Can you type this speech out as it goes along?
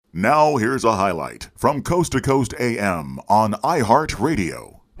Now here's a highlight from Coast to Coast AM on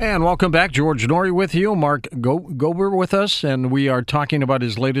iHeartRadio. And welcome back. George Noory with you. Mark Gober with us, and we are talking about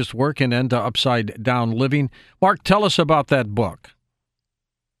his latest work in End to Upside Down Living. Mark, tell us about that book.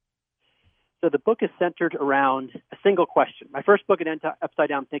 So the book is centered around a single question. My first book, End to Upside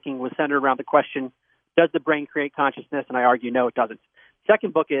Down Thinking, was centered around the question, does the brain create consciousness? And I argue, no, it doesn't.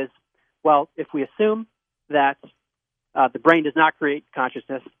 Second book is, well, if we assume that the brain does not create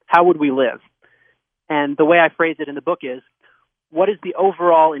consciousness, how would we live? And the way I phrase it in the book is, what is the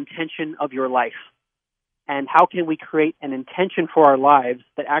overall intention of your life? And how can we create an intention for our lives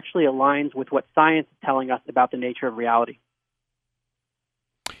that actually aligns with what science is telling us about the nature of reality?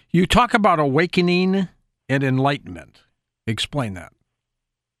 You talk about awakening and enlightenment. Explain that.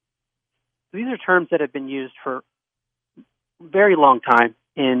 These are terms that have been used for a very long time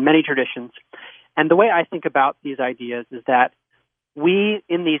in many traditions. And the way I think about these ideas is that we,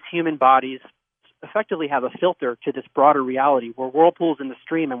 in these human bodies, effectively have a filter to this broader reality. We're whirlpools in the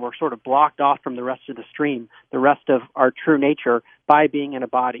stream, and we're sort of blocked off from the rest of the stream, the rest of our true nature, by being in a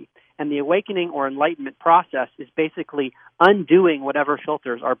body. And the awakening or enlightenment process is basically undoing whatever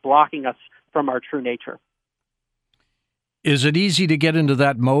filters are blocking us from our true nature. Is it easy to get into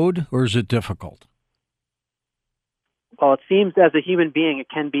that mode, or is it difficult? Well, it seems as a human being it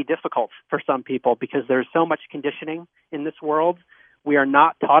can be difficult for some people because there's so much conditioning in this world. We are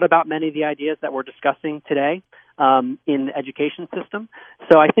not taught about many of the ideas that we're discussing today in the education system.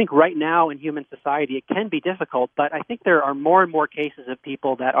 So I think right now in human society it can be difficult, but I think there are more and more cases of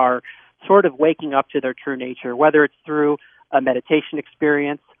people that are sort of waking up to their true nature, whether it's through a meditation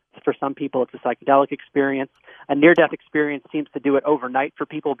experience. For some people, it's a psychedelic experience. A near-death experience seems to do it overnight for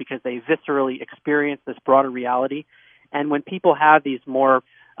people because they viscerally experience this broader reality. And when people have these more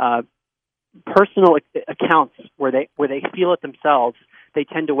personal accounts where they feel it themselves, they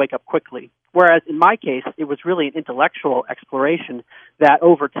tend to wake up quickly. Whereas in my case, it was really an intellectual exploration that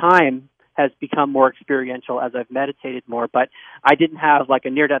over time has become more experiential as I've meditated more. But I didn't have like a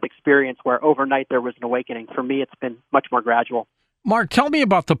near-death experience where overnight there was an awakening. For me, it's been much more gradual. Mark, tell me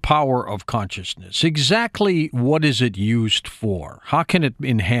about the power of consciousness. Exactly what is it used for? How can it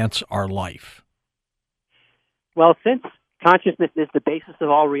enhance our life? Well, since consciousness is the basis of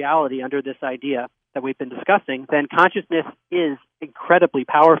all reality under this idea that we've been discussing, then consciousness is incredibly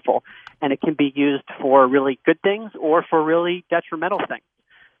powerful, and it can be used for really good things or for really detrimental things.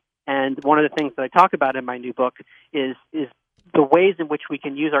 And one of the things that I talk about in my new book is the ways in which we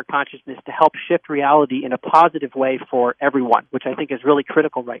can use our consciousness to help shift reality in a positive way for everyone, which I think is really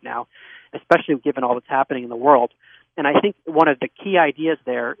critical right now, especially given all that's happening in the world. And I think one of the key ideas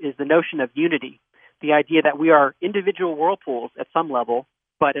there is the notion of unity, the idea that we are individual whirlpools at some level,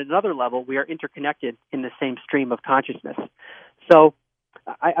 but at another level, we are interconnected in the same stream of consciousness. So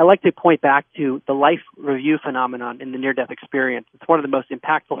I like to point back to the life review phenomenon in the near-death experience. It's one of the most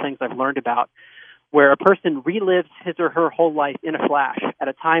impactful things I've learned about, where a person relives his or her whole life in a flash at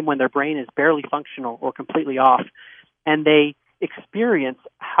a time when their brain is barely functional or completely off, and they experience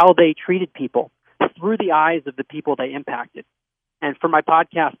how they treated people through the eyes of the people they impacted. And for my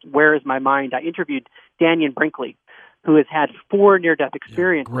podcast, Where is My Mind?, I interviewed Dannion Brinkley, who has had 4 near-death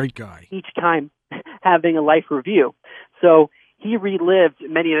experiences, great guy, each time having a life review. So he relived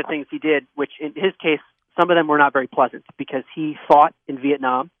many of the things he did, which in his case, some of them were not very pleasant because he fought in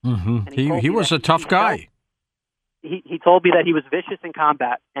Vietnam. Mm-hmm. He was a tough guy. He told me that he was vicious in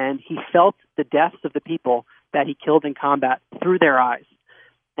combat, and he felt the deaths of the people that he killed in combat through their eyes.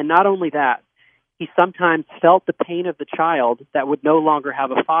 And not only that, he sometimes felt the pain of the child that would no longer have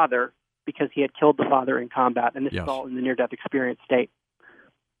a father because he had killed the father in combat, and this is all in the near-death experience state.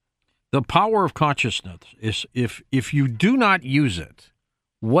 The power of consciousness is if you do not use it,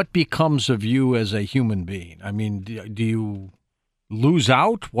 what becomes of you as a human being? I mean, do you lose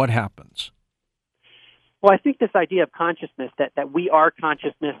out? What happens? Well, I think this idea of consciousness, that we are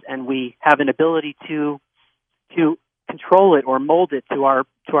consciousness and we have an ability to control it or mold it to our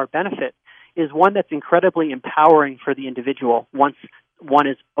benefit, is one that's incredibly empowering for the individual once one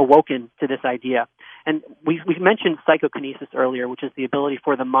is awoken to this idea. And we mentioned psychokinesis earlier, which is the ability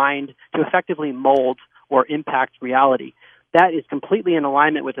for the mind to effectively mold or impact reality. That is completely in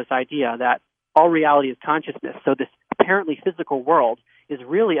alignment with this idea that all reality is consciousness. So this apparently physical world is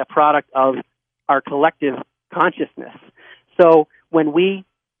really a product of our collective consciousness. So when we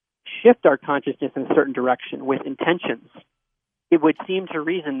shift our consciousness in a certain direction with intentions, it would seem to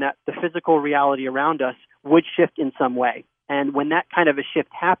reason that the physical reality around us would shift in some way. And when that kind of a shift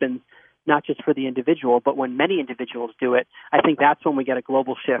happens, not just for the individual, but when many individuals do it, I think that's when we get a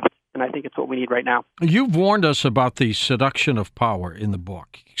global shift And I think it's what we need right now. You've warned us about the seduction of power in the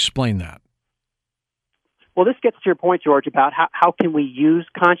book. Explain that. Well, this gets to your point, George, about how can we use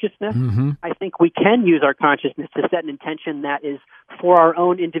consciousness. Mm-hmm. I think we can use our consciousness to set an intention that is for our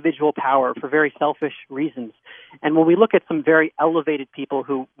own individual power, for very selfish reasons. And when we look at some very elevated people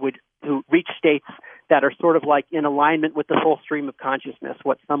who reach states that are sort of like in alignment with the full stream of consciousness,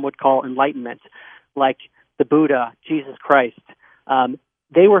 what some would call enlightenment, like the Buddha, Jesus Christ,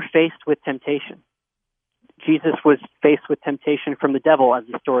 they were faced with temptation. Jesus was faced with temptation from the devil, as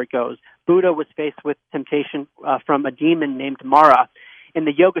the story goes. Buddha was faced with temptation from a demon named Mara. In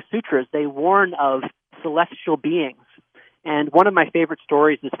the Yoga Sutras, they warn of celestial beings. And one of my favorite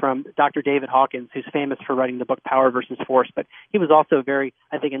stories is from Dr. David Hawkins, who's famous for writing the book Power versus Force, but he was also a very,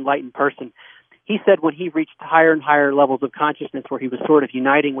 I think, enlightened person. He said when he reached higher and higher levels of consciousness where he was sort of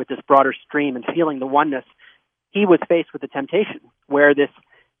uniting with this broader stream and feeling the oneness, he was faced with a temptation where this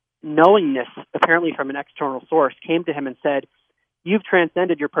knowingness, apparently from an external source, came to him and said, "You've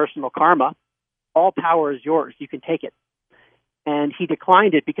transcended your personal karma. All power is yours. You can take it." And he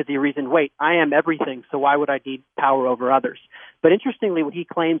declined it because he reasoned, wait, I am everything, so why would I need power over others? But interestingly, what he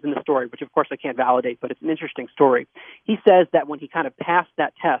claims in the story, which of course I can't validate, but it's an interesting story, he says that when he kind of passed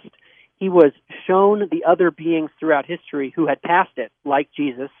that test, he was shown the other beings throughout history who had passed it, like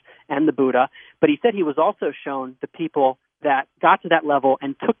Jesus and the Buddha, but he said he was also shown the people that got to that level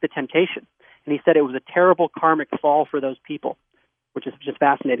and took the temptation. And he said it was a terrible karmic fall for those people, which is just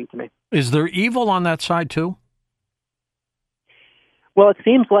fascinating to me. Is there evil on that side too? Well, it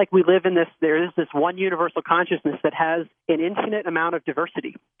seems like we live in there is this one universal consciousness that has an infinite amount of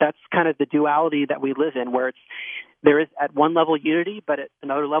diversity. That's kind of the duality that we live in, where there is at one level unity, but at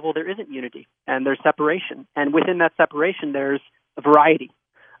another level there isn't unity, and there's separation. And within that separation, there's a variety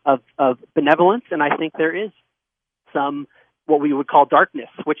of benevolence, and I think there is some what we would call darkness,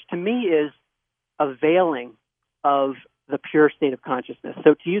 which to me is a veiling of the pure state of consciousness.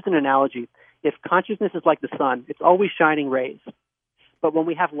 So to use an analogy, if consciousness is like the sun, it's always shining rays. But when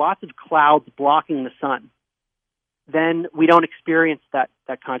we have lots of clouds blocking the sun, then we don't experience that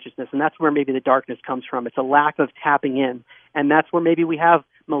consciousness. And that's where maybe the darkness comes from. It's a lack of tapping in. And that's where maybe we have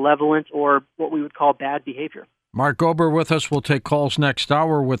malevolent or what we would call bad behavior. Mark Gober with us. We'll take calls next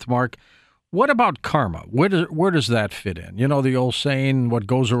hour with Mark. What about karma? Where does that fit in? You know, the old saying, what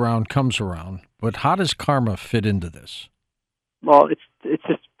goes around comes around. But how does karma fit into this? Well, it's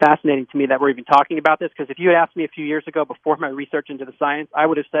just fascinating to me that we're even talking about this, because if you had asked me a few years ago before my research into the science, I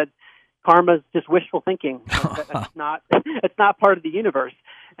would have said karma's just wishful thinking. It's not part of the universe.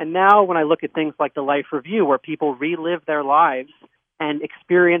 And now when I look at things like the Life Review, where people relive their lives and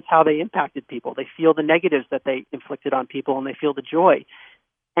experience how they impacted people, they feel the negatives that they inflicted on people, and they feel the joy.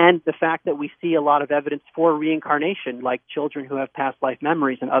 And the fact that we see a lot of evidence for reincarnation, like children who have past life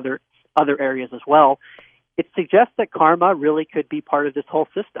memories and other areas as well, it suggests that karma really could be part of this whole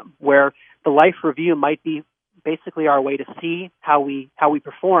system, where the Life Review might be basically our way to see how we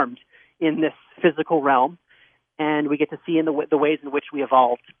performed in this physical realm, and we get to see in the ways in which we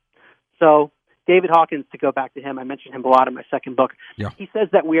evolved. So David Hawkins, to go back to him, I mentioned him a lot in my second book. Yeah. He says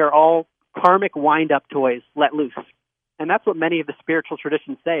that we are all karmic wind-up toys let loose. And that's what many of the spiritual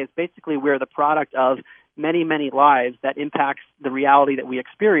traditions say, is basically we're the product of many, many lives that impacts the reality that we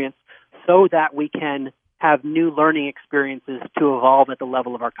experience, so that we can have new learning experiences to evolve at the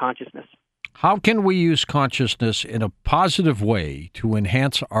level of our consciousness. How can we use consciousness in a positive way to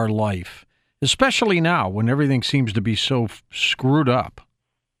enhance our life, especially now when everything seems to be so screwed up?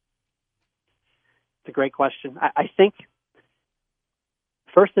 It's a great question. I think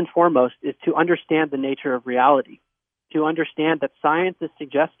first and foremost is to understand the nature of reality, to understand that science is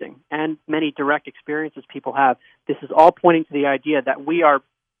suggesting, and many direct experiences people have, this is all pointing to the idea that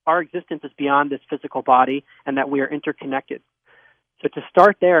our existence is beyond this physical body and that we are interconnected. So to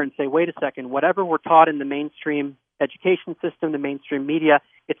start there and say, wait a second, whatever we're taught in the mainstream education system, the mainstream media,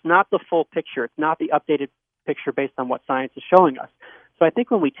 it's not the full picture. It's not the updated picture based on what science is showing us. So I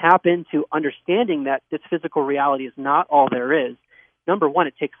think when we tap into understanding that this physical reality is not all there is, number one,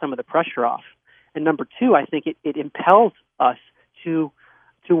 it takes some of the pressure off. And number two, I think it impels us to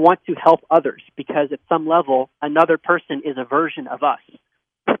want to help others, because at some level, another person is a version of us.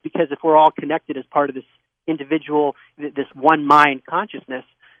 Because if we're all connected as part of this individual, this one mind consciousness,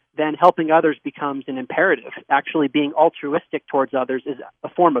 then helping others becomes an imperative. Actually being altruistic towards others is a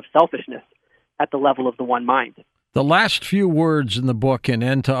form of selfishness at the level of the one mind. The last few words in the book, in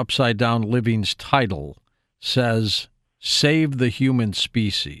End to Upside Down Living's title, says, "Save the human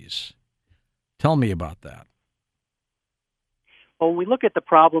species." Tell me about that. Well, when we look at the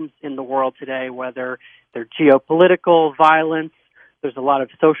problems in the world today, whether they're geopolitical, violence, There's a lot of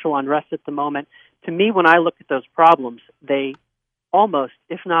social unrest at the moment. To me, when I look at those problems, they almost,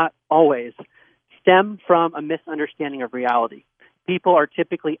 if not always, stem from a misunderstanding of reality. People are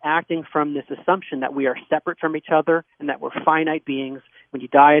typically acting from this assumption that we are separate from each other and that we're finite beings. When you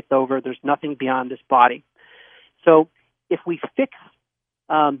die, it's over. There's nothing beyond this body. So if we fix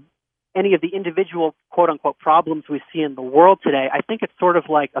any of the individual quote-unquote problems we see in the world today, I think it's sort of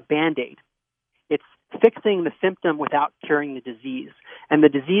like a Band-Aid. It's fixing the symptom without curing the disease. And the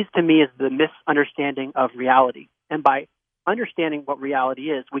disease to me is the misunderstanding of reality. And by understanding what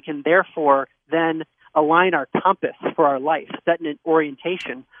reality is, we can therefore then align our compass for our life, set an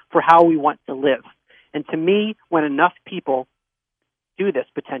orientation for how we want to live. And to me, when enough people do this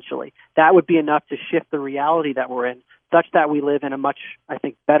potentially, that would be enough to shift the reality that we're in, such that we live in a much, I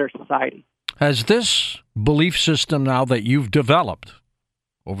think, better society. Has this belief system now that you've developed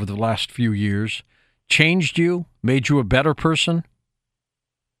over the last few years changed you, made you a better person?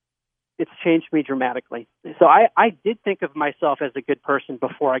 It's changed me dramatically. So I did think of myself as a good person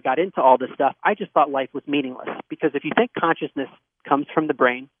before I got into all this stuff. I just thought life was meaningless, because if you think consciousness comes from the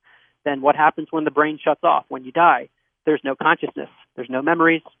brain, then what happens when the brain shuts off? When you die, there's no consciousness. There's no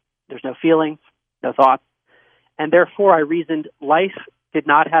memories. There's no feelings, no thoughts. And therefore, I reasoned life did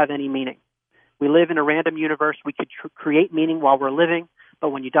not have any meaning. We live in a random universe. We could create meaning while we're living, but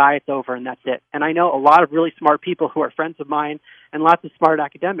when you die, it's over, and that's it. And I know a lot of really smart people who are friends of mine and lots of smart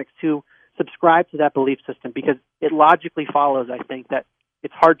academics who subscribe to that belief system, because it logically follows, I think, that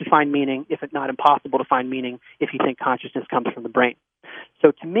it's hard to find meaning, if it's not impossible to find meaning, if you think consciousness comes from the brain.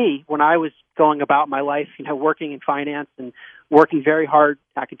 So to me, when I was going about my life, working in finance and working very hard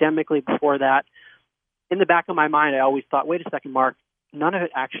academically before that, in the back of my mind, I always thought, wait a second, Mark, none of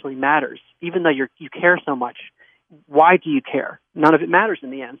it actually matters. Even though you care so much, why do you care? None of it matters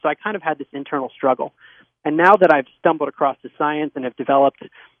in the end. So I kind of had this internal struggle. And now that I've stumbled across the science and have developed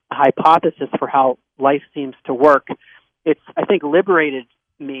a hypothesis for how life seems to work, it's, I think, liberated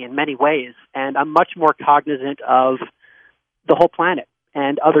me in many ways. And I'm much more cognizant of the whole planet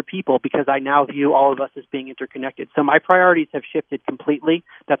and other people, because I now view all of us as being interconnected. So my priorities have shifted completely.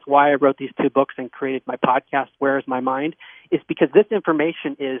 That's why I wrote these 2 books and created my podcast, Where is My Mind? Is because this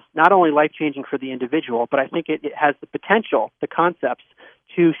information is not only life-changing for the individual, but I think it has the potential, the concepts,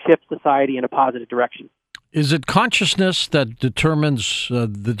 to shift society in a positive direction. Is it consciousness that determines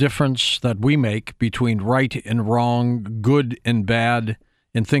the difference that we make between right and wrong, good and bad,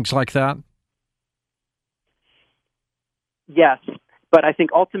 and things like that? Yes, but I think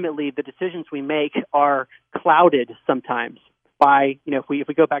ultimately the decisions we make are clouded sometimes by, if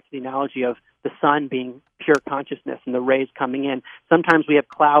we go back to the analogy of the sun being pure consciousness and the rays coming in, sometimes we have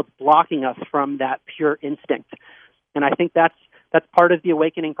clouds blocking us from that pure instinct. And I think that's part of the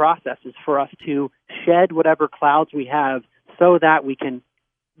awakening process, is for us to shed whatever clouds we have so that we can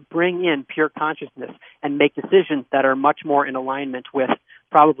bring in pure consciousness and make decisions that are much more in alignment with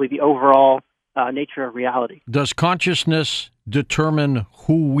probably the overall nature of reality. Does consciousness determine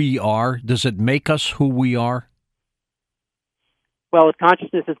who we are? Does it make us who we are? Well, if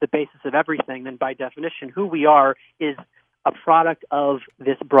consciousness is the basis of everything, then by definition, who we are is a product of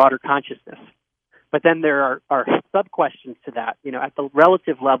this broader consciousness. But then there are sub-questions to that. At the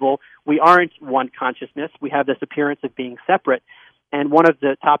relative level, we aren't one consciousness. We have this appearance of being separate. And one of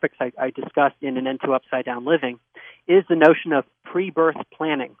the topics I discussed in An End to Upside Down Living is the notion of pre-birth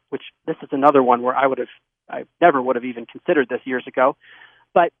planning, which this is another one where I never would have even considered this years ago.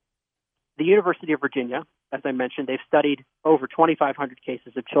 But the University of Virginia, as I mentioned, they've studied over 2,500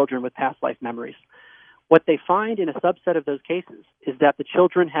 cases of children with past life memories. What they find in a subset of those cases is that the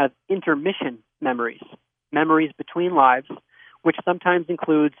children have intermission memories between lives, which sometimes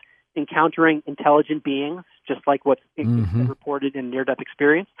includes encountering intelligent beings, just like what's reported in near-death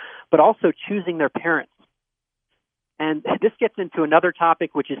experience, but also choosing their parents. And this gets into another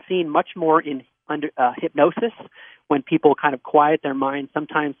topic which is seen much more in hypnosis, when people kind of quiet their minds.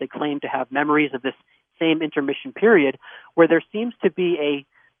 Sometimes they claim to have memories of this same intermission period, where there seems to be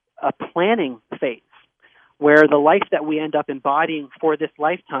a planning phase, where the life that we end up embodying for this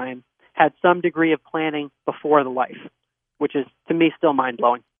lifetime had some degree of planning before the life, which is, to me, still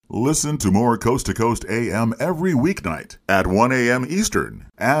mind-blowing. Listen to more Coast to Coast AM every weeknight at 1 a.m. Eastern,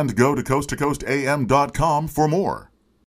 and go to coasttocoastam.com for more.